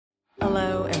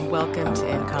Hello and welcome to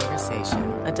In Conversation,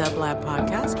 a Dub Lab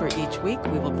podcast where each week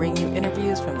we will bring you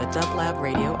interviews from the Dub Lab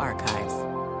radio archives.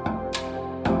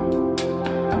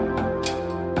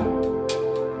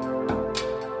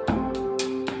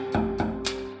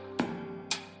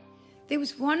 There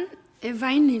was one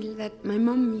vinyl that my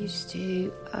mom used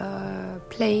to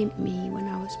play me when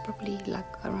I was probably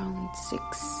like around 6,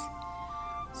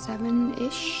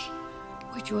 7-ish,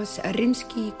 which was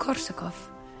Rimsky-Korsakov,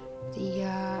 the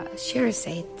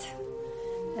Sherazade.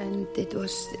 And it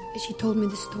was, she told me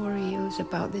the story. It was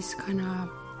about this kind of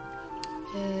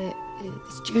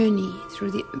this journey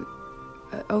through the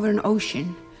over an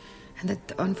ocean, and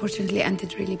that unfortunately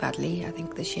ended really badly. I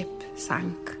think the ship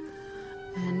sank,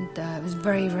 and it was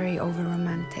very, very over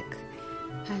romantic.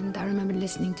 And I remember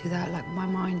listening to that, like my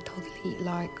mind totally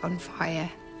like on fire.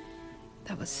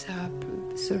 That was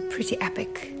sort of pretty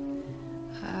epic.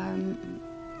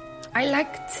 I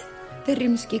liked the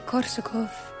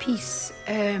Rimsky-Korsakov piece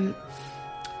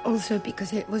also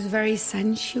because it was very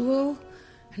sensual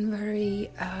and very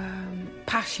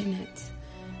passionate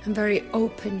and very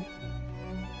open.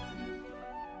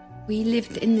 We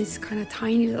lived in this kind of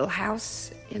tiny little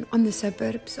house on the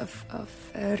suburbs of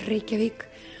Reykjavik.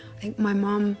 I think my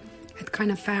mom had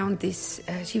kind of found this,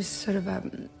 she was sort of a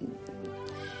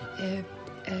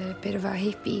bit of a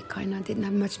hippie, kind of didn't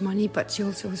have much money, but she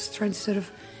also was trying to sort of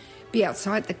be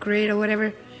outside the grid or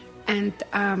whatever. And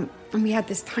we had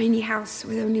this tiny house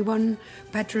with only one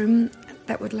bedroom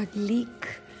that would like leak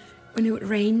when it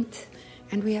rained.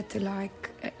 And we had to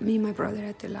me and my brother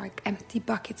had to empty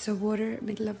buckets of water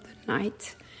middle of the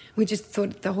night. We just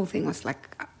thought the whole thing was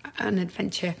like an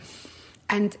adventure.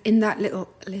 And in that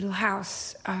little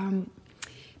house,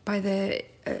 by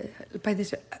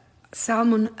this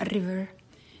Salmon River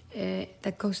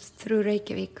that goes through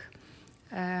Reykjavik,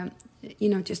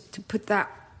 just to put that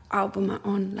album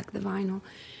on, like the vinyl,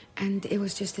 and it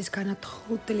was just this kind of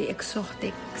totally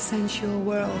exotic, sensual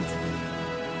world.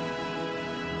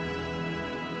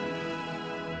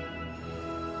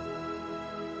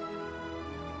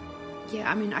 Yeah,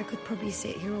 I mean, I could probably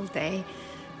sit here all day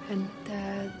and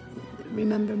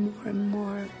remember more and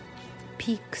more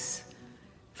peaks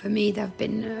for me that have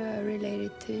been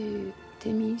related to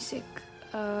music.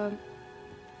 I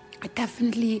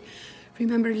definitely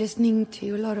remember listening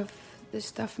to a lot of the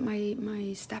stuff my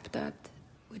stepdad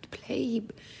would play.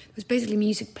 It was basically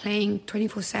music playing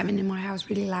 24/7 in my house,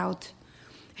 really loud,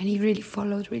 and he really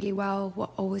followed really well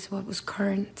what was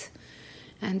current,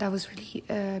 and I was really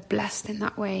blessed in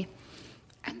that way.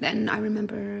 And then I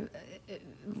remember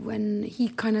when he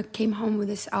kind of came home with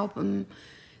this album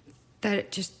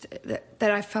that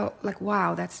I felt like,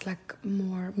 wow, that's like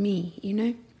more me,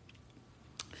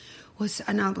 was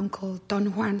an album called Don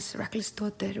Juan's Reckless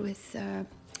Daughter with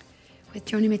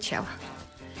Joni Mitchell.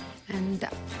 And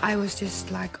I was just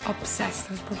like obsessed.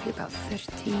 I was probably about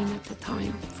 13 at the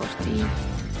time, 14.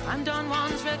 I'm Don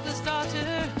Juan's reckless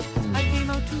daughter. I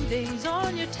came out 2 days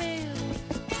on your tail.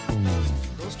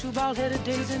 Those 2 bald-headed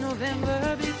days in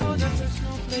November before the first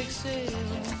snowflake sail.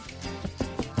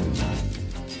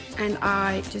 And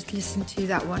I just listened to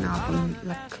that one album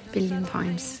like a billion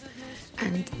times.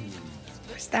 And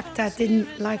my stepdad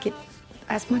didn't like it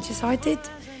as much as I did,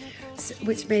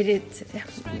 which made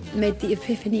the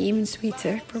epiphany even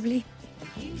sweeter, probably.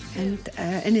 And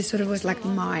it sort of was like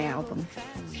my album.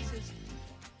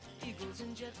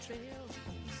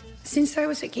 Since I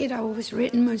was a kid, I've always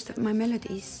written most of my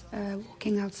melodies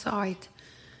walking outside.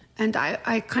 And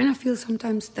I kind of feel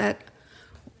sometimes that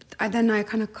I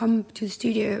kind of come to the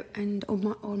studio and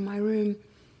or my room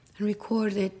and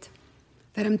record it,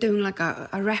 that I'm doing like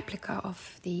a replica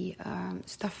of the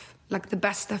stuff, like the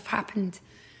best stuff happened,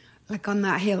 like on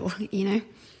that hill,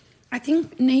 I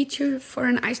think nature for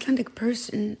an Icelandic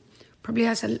person probably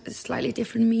has a slightly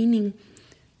different meaning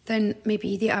than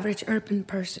maybe the average urban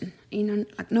person,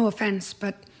 like no offense,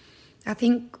 but I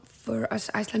think for us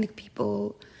Icelandic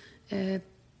people,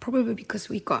 probably because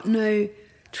we got no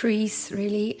trees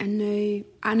really and no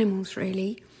animals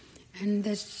really, and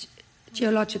there's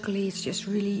geologically it's just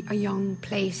really a young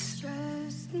place.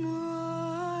 Just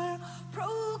more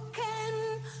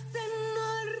broken than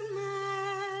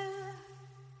normal.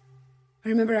 I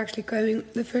remember actually going,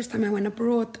 the first time I went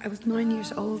abroad, I was 9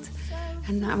 years old,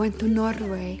 and I went to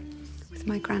Norway with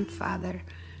my grandfather,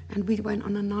 and we went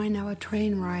on a 9-hour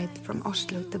train ride from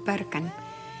Oslo to Bergen,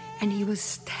 and he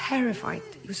was terrified.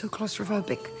 He was so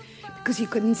claustrophobic because he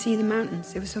couldn't see the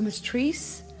mountains. There was so much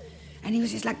trees, and he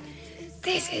was just like,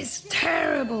 this is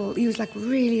terrible. He was like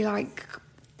really like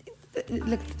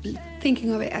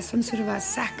thinking of it as some sort of a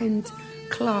second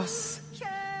class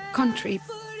country.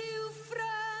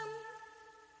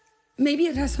 maybe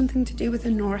it has something to do with the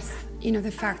north, you know,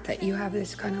 the fact that you have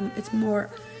this kind of, it's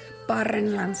more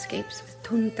barren landscapes with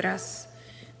tundras,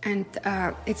 and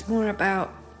it's more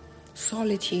about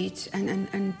solitude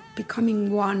and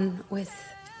becoming one with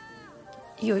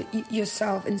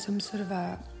yourself in some sort of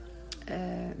a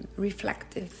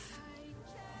reflective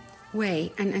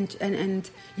way, and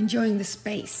enjoying the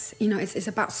space. You know, it's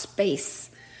about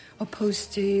space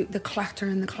opposed to the clutter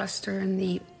and the cluster and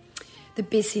the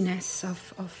busyness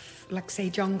of like, say,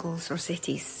 jungles or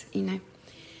cities, you know.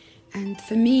 And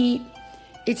for me,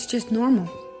 it's just normal.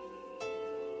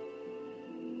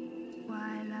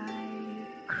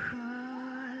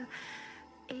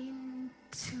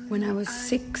 When I was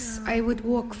 6, I would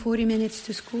walk 40 minutes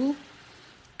to school,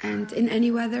 and in any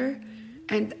weather,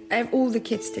 and all the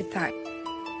kids did that.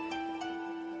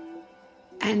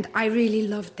 And I really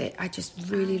loved it. I just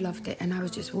really loved it. And I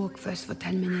would just walk first for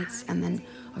 10 minutes, and then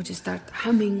I would just start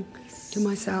humming to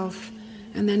myself.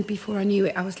 And then before I knew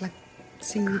it, I was like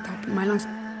singing the top of my lungs.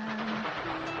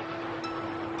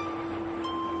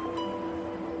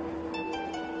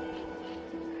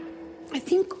 I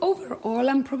think overall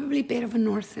I'm probably a bit of a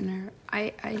northerner.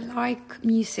 I like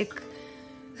music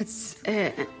that's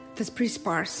pretty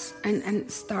sparse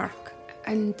and stark.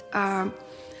 And I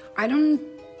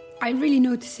really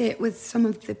notice it with some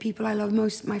of the people I love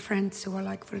most, my friends who are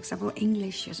like, for example,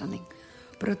 English or something,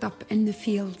 brought up in the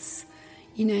fields.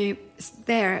 You know, it's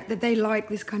there that they like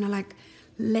this kind of like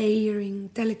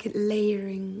layering, delicate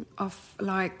layering of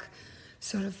like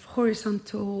sort of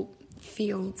horizontal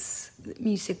fields,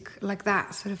 music like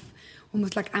that, sort of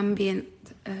almost like ambient.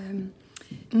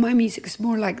 My music is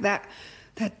more like that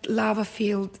lava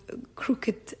field,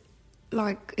 crooked,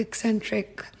 like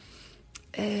eccentric,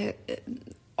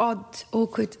 odd,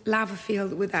 awkward lava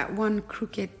field with that one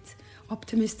crooked,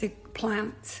 optimistic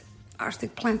plant,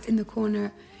 artistic plant in the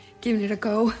corner, giving it a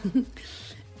go,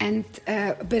 and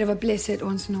a bit of a blizzard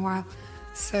once in a while.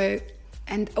 So,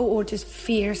 or just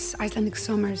fierce Icelandic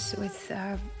summers with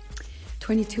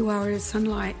 22 hours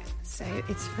sunlight. So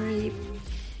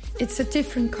it's a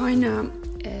different kind of,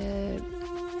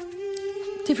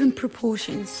 different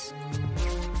proportions.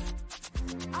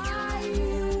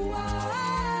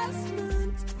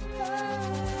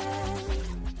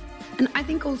 And I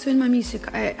think also in my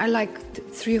music, I like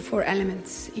 3 or 4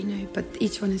 elements, you know, but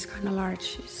each one is kind of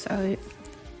large. So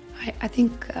I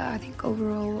think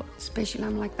overall, especially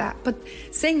I'm like that. But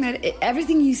saying that,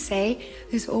 everything you say,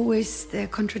 there's always the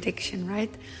contradiction,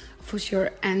 right? For sure,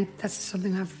 and that's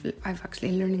something I've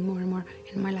actually learning more and more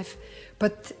in my life.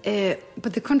 But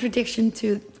the contradiction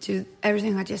to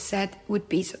everything I just said would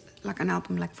be like an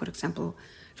album, like for example,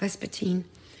 Vespertine,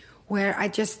 where I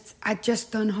just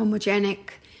done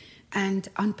homogenic, and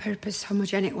on purpose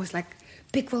homogenic was like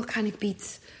big volcanic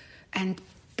beats and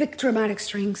big dramatic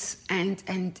strings and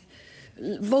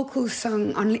vocals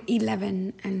sung on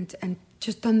 11 and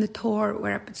just done the tour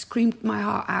where I screamed my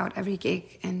heart out every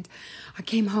gig. And I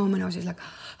came home and I was just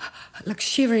like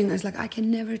shivering. I was like, I can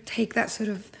never take that sort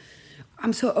of,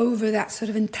 I'm so over that sort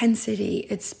of intensity.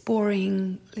 It's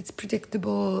boring, it's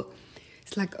predictable.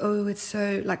 It's like, oh, it's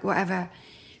so like whatever.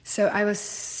 So I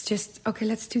was just, okay,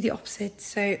 let's do the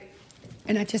opposite.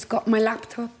 And I just got my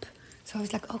laptop. So I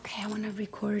was like, okay, I want to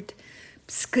record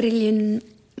skrillion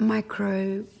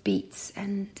micro beats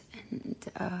and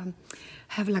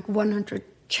have like 100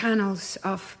 channels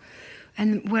of,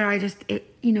 and where I just,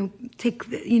 you know, take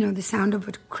the sound of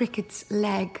a cricket's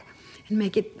leg and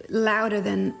make it louder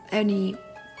than any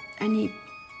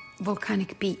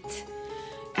volcanic beat,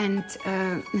 and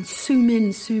zoom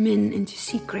in into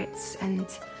secrets and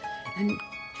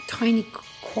tiny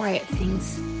quiet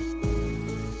things.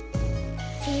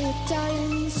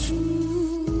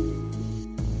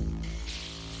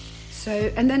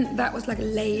 So, and then that was like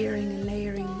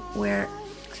layering where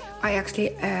I actually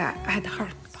had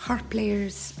harp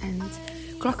players and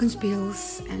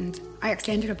glockenspiels, and I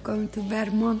actually ended up going to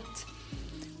Vermont,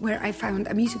 where I found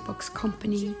a music box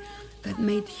company that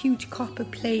made huge copper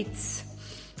plates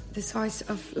the size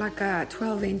of like a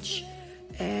 12-inch,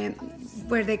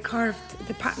 where they carved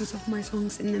the patterns of my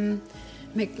songs in them,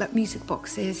 make like music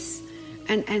boxes,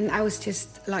 and I was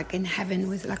just like in heaven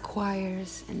with like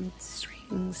choirs and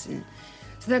strings, and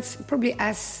so that's probably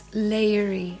as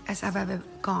layery as I've ever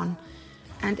gone.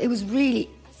 And it was really,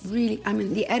 I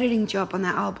mean, the editing job on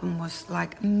that album was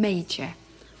like major.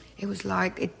 It was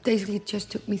like, it basically just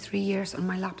took me 3 years on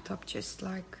my laptop, just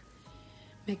like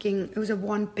making, it was a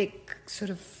one big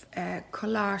sort of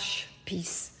collage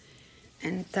piece.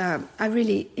 And I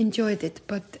really enjoyed it,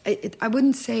 but I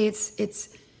wouldn't say it's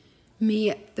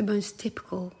me the most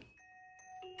typical.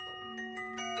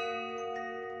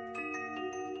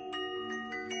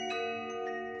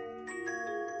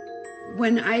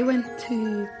 When I went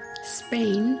to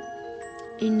Spain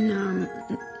in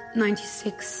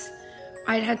 96,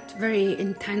 I had very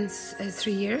intense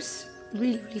 3 years,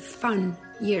 really, really fun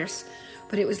years.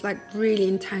 But it was like really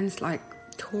intense, like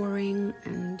touring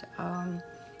and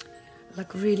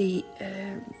like really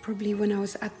probably when I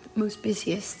was at most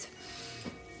busiest.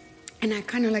 And I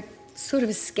kind of like sort of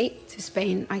escaped to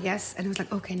Spain, I guess. And I was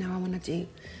like, okay, now I want to do.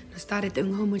 And I started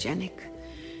doing Homogenic.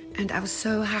 And I was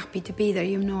so happy to be there,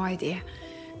 you have no idea.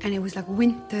 And it was like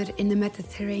winter in the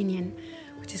Mediterranean,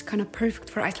 which is kind of perfect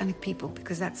for Icelandic people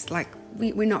because that's like,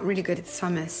 we're not really good at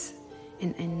summers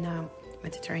in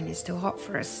Mediterranean. It's too hot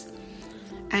for us.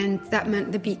 And that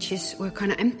meant the beaches were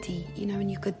kind of empty, you know, and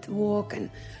you could walk and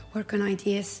work on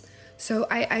ideas. So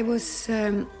I was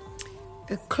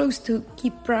close to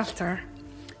Gibraltar,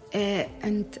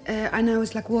 and I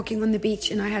was like walking on the beach,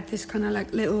 and I had this kind of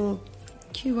like little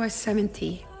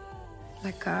QI70,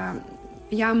 like a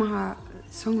Yamaha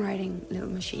songwriting little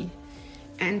machine,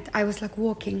 and I was like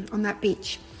walking on that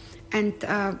beach, and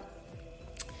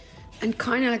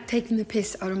kind of like taking the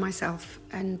piss out of myself,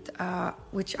 and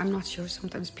which I'm not sure,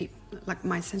 sometimes people, like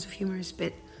my sense of humor is a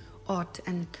bit odd,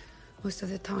 and most of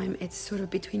the time it's sort of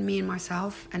between me and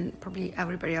myself, and probably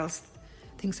everybody else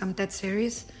thinks I'm dead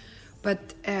serious.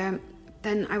 But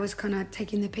then I was kind of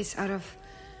taking the piss out of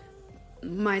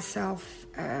myself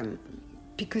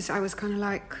because I was kind of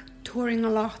like touring a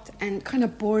lot and kind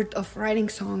of bored of writing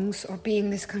songs or being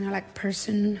this kind of like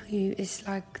person who is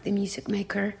like the music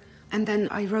maker. And then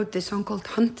I wrote this song called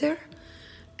Hunter,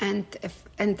 and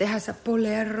it has a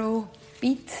bolero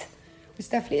beat, which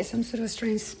definitely is some sort of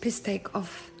strange piss take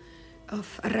of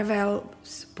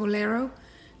Ravel's bolero.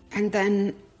 And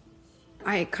then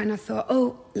I kind of thought,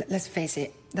 oh, let's face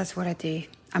it, that's what I do.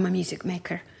 I'm a music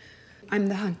maker. I'm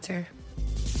the hunter.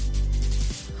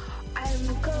 I'm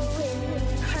going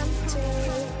hunting.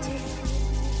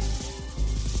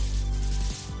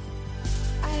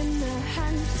 I'm a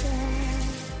hunter.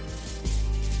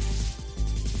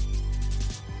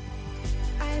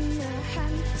 I'm a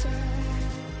hunter.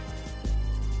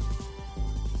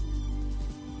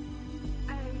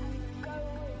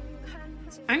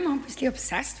 I'm obviously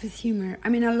obsessed with humor. I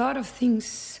mean, a lot of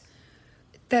things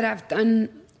that I've done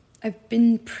have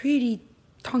been pretty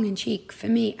tongue-in-cheek for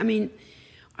me. I mean,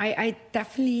 I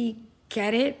definitely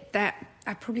get it that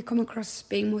I probably come across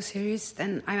being more serious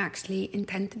than I actually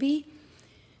intend to be.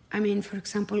 I mean, for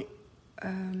example,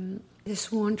 the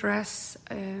swan dress,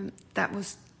 that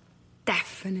was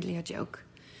definitely a joke.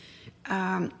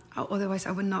 Otherwise,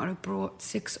 I would not have brought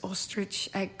 6 ostrich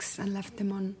eggs and left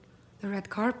them on the red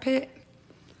carpet.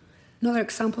 Another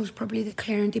example is probably the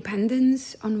Clear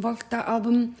Independence on Volta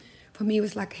album. For me, it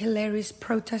was like a hilarious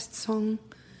protest song.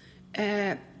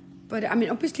 But I mean,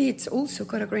 obviously, it's also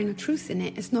got a grain of truth in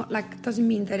it. It's not like, it doesn't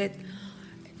mean that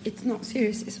it's not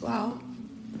serious as well.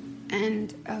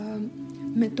 And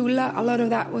Medulla, a lot of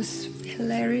that was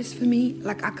hilarious for me,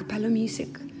 like a cappella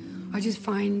music. I just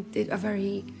find it a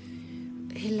very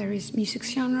hilarious music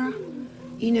genre,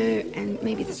 you know, and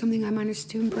maybe that's something I managed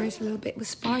to embrace a little bit with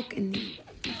Spike and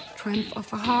Triumph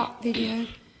of a Heart video,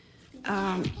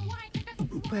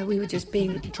 where we were just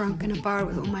being drunk in a bar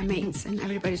with all my mates and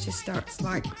everybody just starts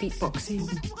like beatboxing.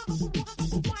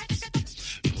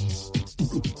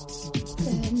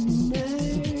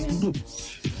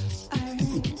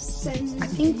 I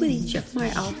think with each of my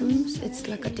albums it's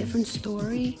like a different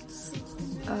story.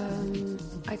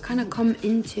 I kind of come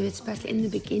into it, especially in the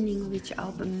beginning of each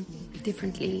album,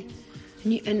 differently,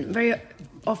 and very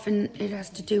often it has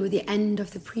to do with the end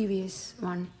of the previous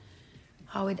one,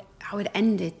 how it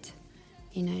ended,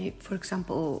 you know. For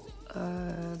example,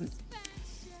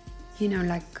 you know,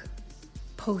 like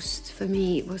Post for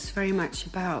me was very much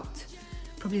about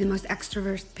probably the most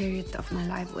extrovert period of my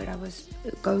life, where I was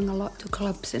going a lot to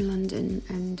clubs in London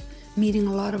and meeting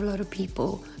a lot of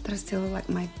people that are still like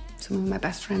some of my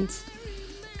best friends.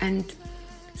 And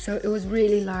so it was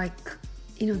really like,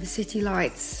 you know, the city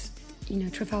lights, you know,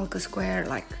 Trafalgar Square,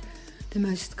 like the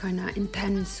most kind of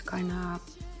intense kind of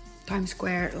Times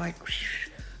Square, like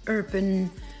urban,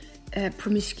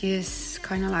 promiscuous,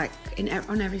 kind of like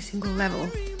on every single level.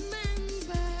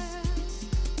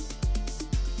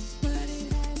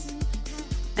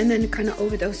 And then kind of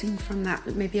overdosing from that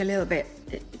maybe a little bit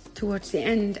towards the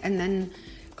end, and then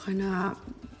kind of,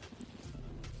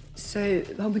 so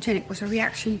Homogenic was a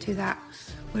reaction to that,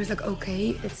 where it's like,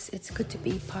 okay, it's good to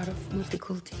be part of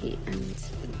multiculti and,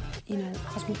 you know,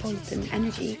 cosmopolitan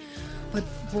energy, but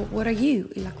what are you?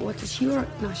 Like, what is your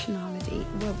nationality?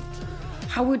 Well,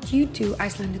 how would you do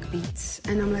Icelandic beats?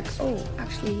 And I'm like, oh,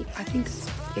 actually, I think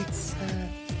it's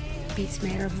beats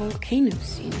made of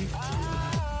volcanoes, you know.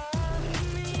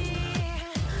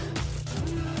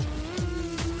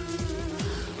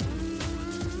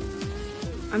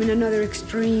 I mean, another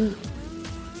extreme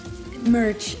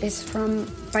merge is from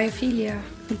biophilia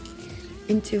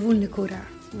into vulnicura,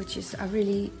 which is a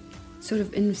really sort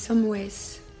of, in some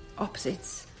ways,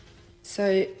 opposites.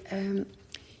 So,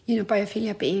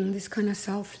 biophilia being this kind of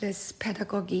selfless,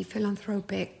 pedagogy,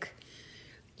 philanthropic,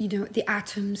 the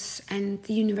atoms and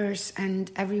the universe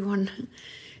and everyone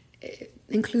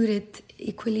included,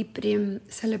 equilibrium,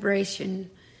 celebration,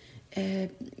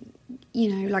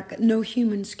 like no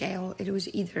human scale. It was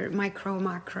either micro,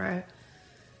 macro,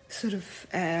 sort of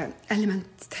element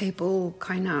table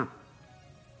kind of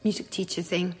music teacher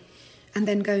thing, and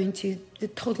then going to the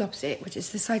total opposite, which is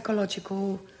the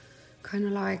psychological, kind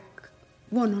of like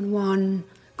one-on-one,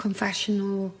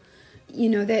 confessional.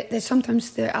 That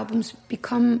sometimes the albums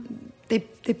become, they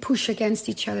push against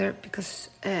each other because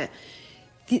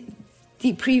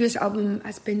the previous album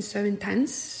has been so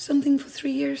intense, something for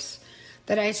 3 years,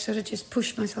 that I sort of just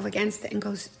push myself against it and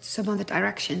go some other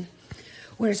direction.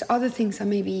 Whereas other things I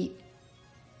maybe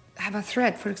have a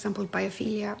thread, for example,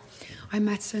 biophilia. I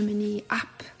met so many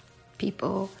app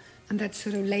people, and that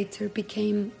sort of later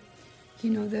became,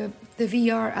 the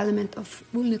VR element of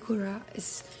vulnicura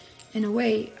is, in a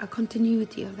way, a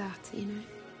continuity of that,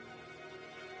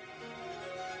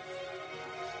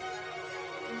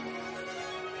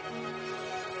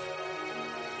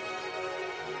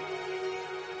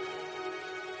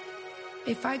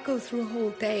 If I go through a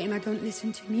whole day and I don't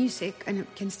listen to music, and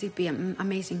it can still be an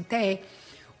amazing day,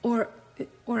 or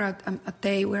a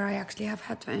day where I actually have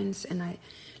headphones and I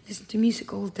listen to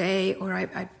music all day, or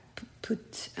I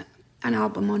put an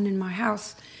album on in my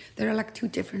house, there are like two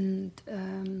different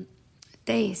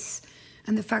days.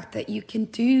 And the fact that you can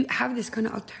have this kind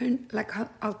of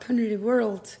alternative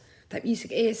world that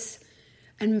music is,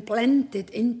 and blend it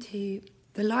into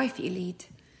the life you lead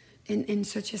in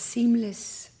such a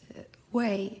seamless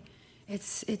way,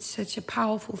 it's such a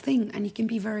powerful thing, and you can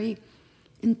be very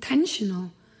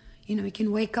intentional. You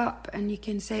can wake up and you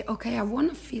can say, okay, I want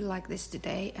to feel like this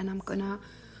today, and I'm gonna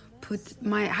put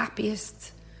my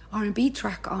happiest R&B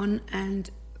track on, and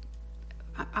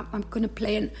I'm gonna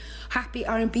play a happy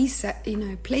R&B set,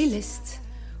 playlist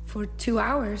for 2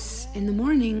 hours in the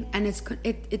morning, and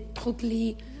it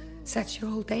totally sets your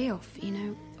whole day off,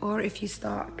 Or if you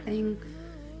start playing,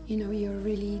 your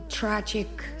really tragic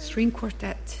string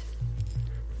quartet,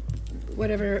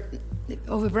 whatever,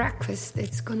 over breakfast,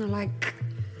 it's gonna like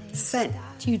set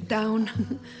you down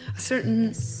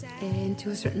into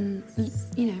a certain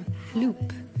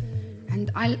loop. And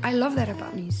I love that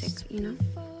about music,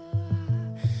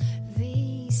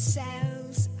 These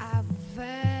cells are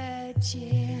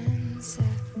virgins.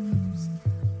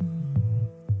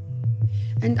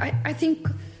 And I think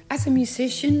as a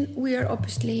musician, we're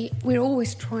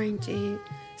always trying to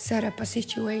set up a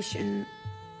situation.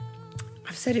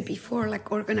 I've said it before,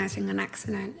 like organizing an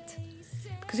accident,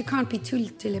 because it can't be too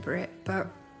deliberate, but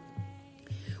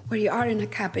where you are in a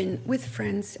cabin with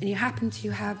friends and you happen to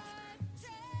have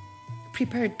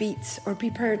prepared beats or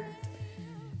prepared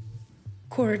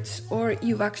chords, or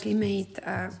you've actually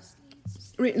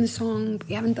written a song, but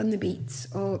you haven't done the beats,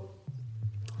 or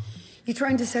you're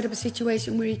trying to set up a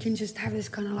situation where you can just have this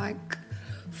kind of like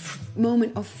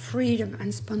moment of freedom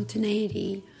and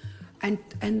spontaneity,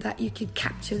 and that you can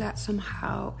capture that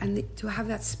somehow, and to have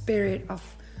that spirit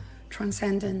of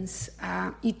transcendence.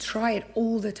 You try it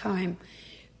all the time,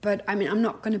 but I mean, I'm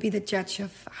not going to be the judge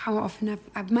of how often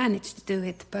I've managed to do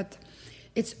it, but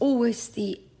it's always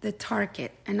the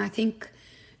target. And I think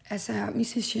as a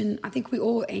musician, I think we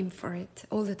all aim for it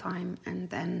all the time, and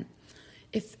then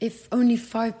if only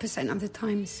 5% of the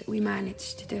times we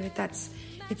manage to do it,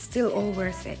 it's still all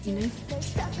worth it,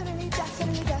 There's definitely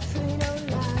no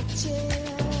logic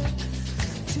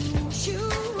to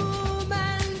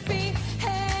human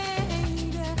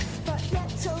behavior, but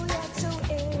yet so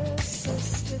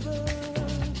irresistible.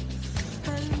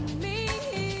 And me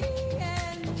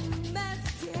and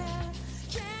Matthew,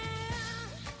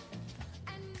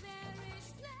 and there is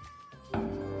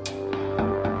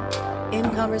In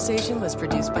Conversation was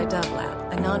produced by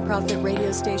Dublab, a non-profit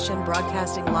radio station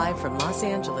broadcasting live from Los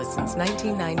Angeles since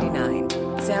 1999.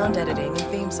 Sound editing and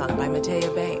theme song by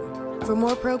Matea Bain. For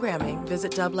more programming,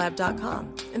 visit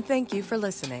dublab.com, and thank you for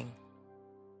listening.